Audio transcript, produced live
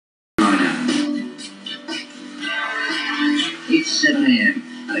7 a.m.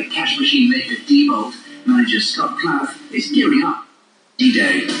 at a cash machine maker Diebold, manager Scott Clough is gearing up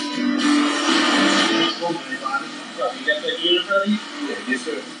D-Day. Yes,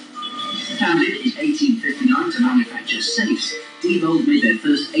 sir. Founded in 1859 to manufacture safes, Diebold made their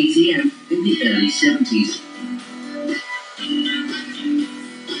first ATM in the early 70s.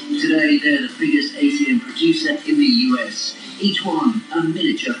 Today, they're the biggest ATM producer in the US, each one a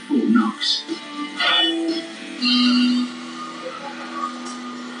miniature Fort Knox.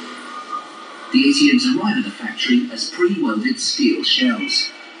 The ATMs arrive at the factory as pre-welded steel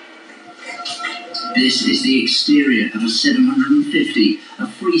shells. This is the exterior of a 750, a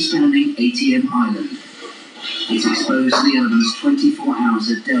freestanding ATM island. It's exposed to the elements 24 hours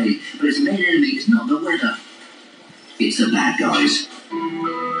a day, but its main enemy is not the weather. It's the bad guys.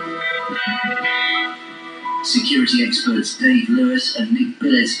 Security experts Dave Lewis and Nick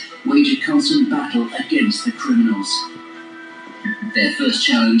Billett wage a constant battle against the criminals. Their first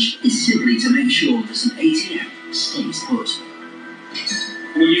challenge is simply to make sure that an ATM stays put.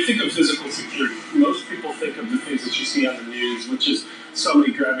 When you think of physical security, most people think of the things that you see on the news, which is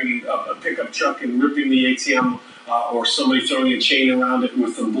somebody grabbing a pickup truck and ripping the ATM, or somebody throwing a chain around it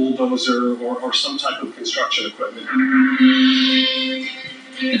with a bulldozer or some type of construction equipment.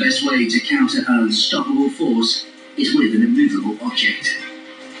 The best way to counter an unstoppable force is with an immovable object.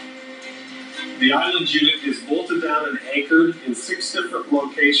 The island unit is bolted down and anchored in 6 different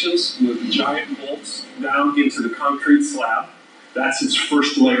locations with giant bolts down into the concrete slab. That's its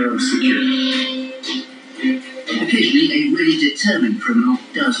first layer of security. Occasionally, a really determined criminal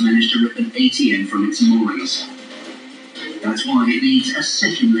does manage to rip an ATM from its moorings. That's why it needs a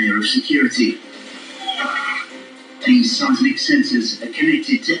second layer of security. These seismic sensors are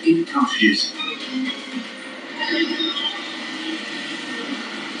connected to ink cartridges.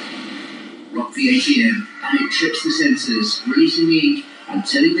 Rock the ATM and it trips the sensors, releasing the ink and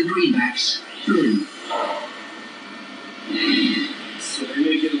turning the greenbacks blue. So they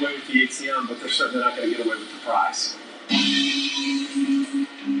may get away with the ATM, but they're certainly not going to get away with the prize.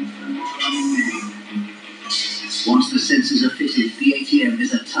 Once the sensors are fitted, the ATM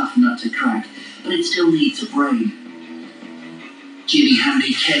is a tough nut to crack, but it still needs a brain. Jimmy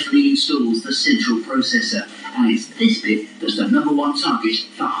Handy carefully installs the central processor, and it's this bit that's the #1 target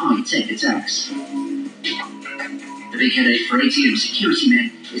for high-tech attacks. The big headache for ATM security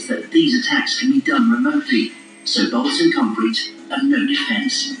men is that these attacks can be done remotely, so bolts and concrete are no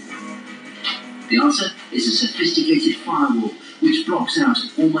defense. The answer is a sophisticated firewall which blocks out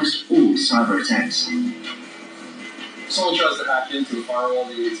almost all cyber attacks. If someone tries to hack into the firewall of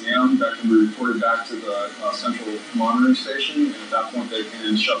the ATM, that can be reported back to the central monitoring station, and at that point they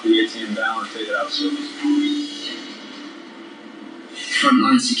can shut the ATM down or take it out of service.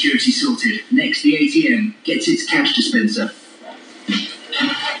 Frontline security sorted. Next, the ATM gets its cash dispenser.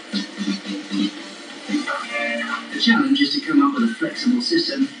 The challenge is to come up with a flexible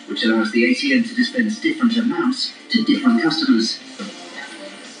system which allows the ATM to dispense different amounts to different customers.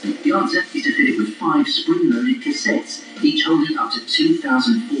 The answer is to fit it with 5 spring-loaded cassettes, each holding up to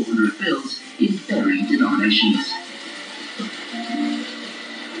 2,400 bills in varying denominations.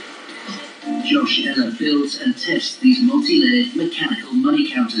 Josh Eller builds and tests these multi-layered mechanical money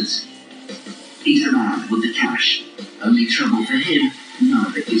counters. He's the man with the cash. Only trouble for him, none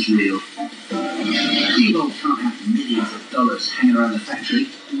of it is real. Diebold can't have millions of dollars hanging around the factory,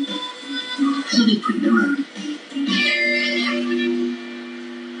 so they print their own.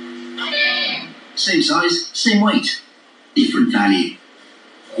 Same size, same weight, different value.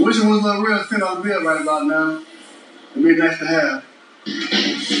 I wish it was a real thin on the bill right about now. It'd be nice to have.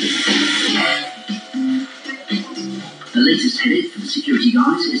 The latest headache for the security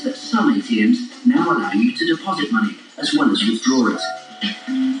guys is that some ATMs now allow you to deposit money as well as withdraw it.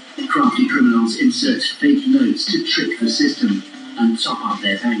 Crafty criminals insert fake notes to trick the system and top up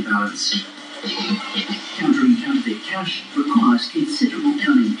their bank balance. Countering counterfeit cash requires considerable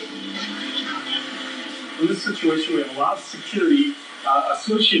cunning. In this situation, we have a lot of security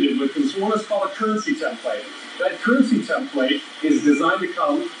associated with this. One is called a currency template. That currency template is designed to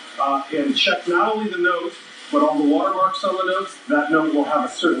come and check not only the note, but all the watermarks on the notes. That note will have a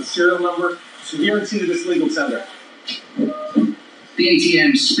certain serial number to guarantee that it's legal tender. The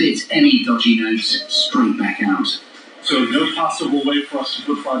ATM spits any dodgy notes straight back out. So no possible way for us to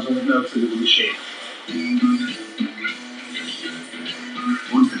put fraudulent notes into the machine.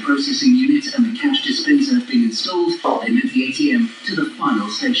 Once the processing unit and the cash dispenser have been installed, they move the ATM to the final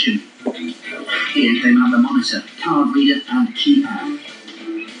station. Here they mount the monitor, card reader and keypad.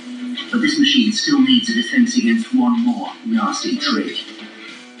 But this machine still needs a defense against one more nasty trick.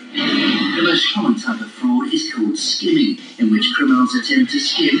 The most common type of fraud is called skimming, in which criminals attempt to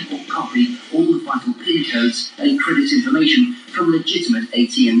skim or copy all the vital PIN codes and credit information from legitimate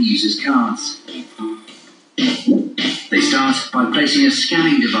ATM users' cards. They start by placing a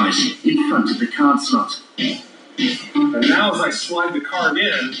scanning device in front of the card slot. And now as I slide the card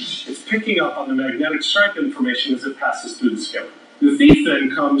in, it's picking up on the magnetic stripe information as it passes through the skimmer. The thief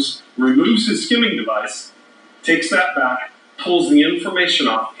then comes, removes his skimming device, takes that back, pulls the information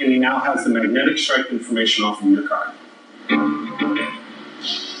off, and he now has the magnetic stripe information off of your card.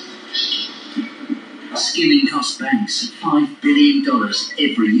 Skimming costs banks $5 billion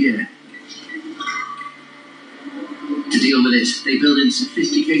every year. To deal with it, they build in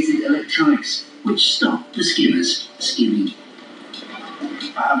sophisticated electronics which stop the skimmers skimming.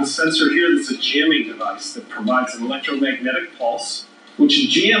 I have a sensor here that's a jamming device that provides an electromagnetic pulse which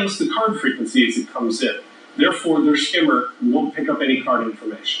jams the card frequency as it comes in. Therefore, their skimmer won't pick up any card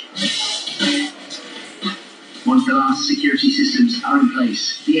information. Once the last security systems are in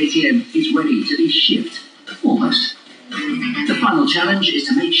place, the ATM is ready to be shipped. Almost. The final challenge is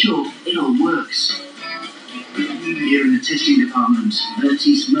to make sure it all works. Here in the testing department,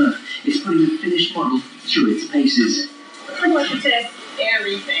 Verti's Murph is putting the finished model through its paces. Pretty much test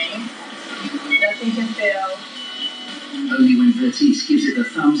everything. Nothing can fail. Only when Vertice gives it the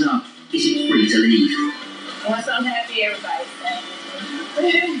thumbs up is it free to leave. Once I'm happy, everybody's happy.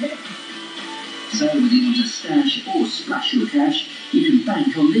 So whether you want to stash or splash your cash, you can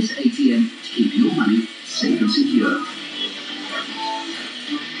bank on this ATM to keep your money safe and secure.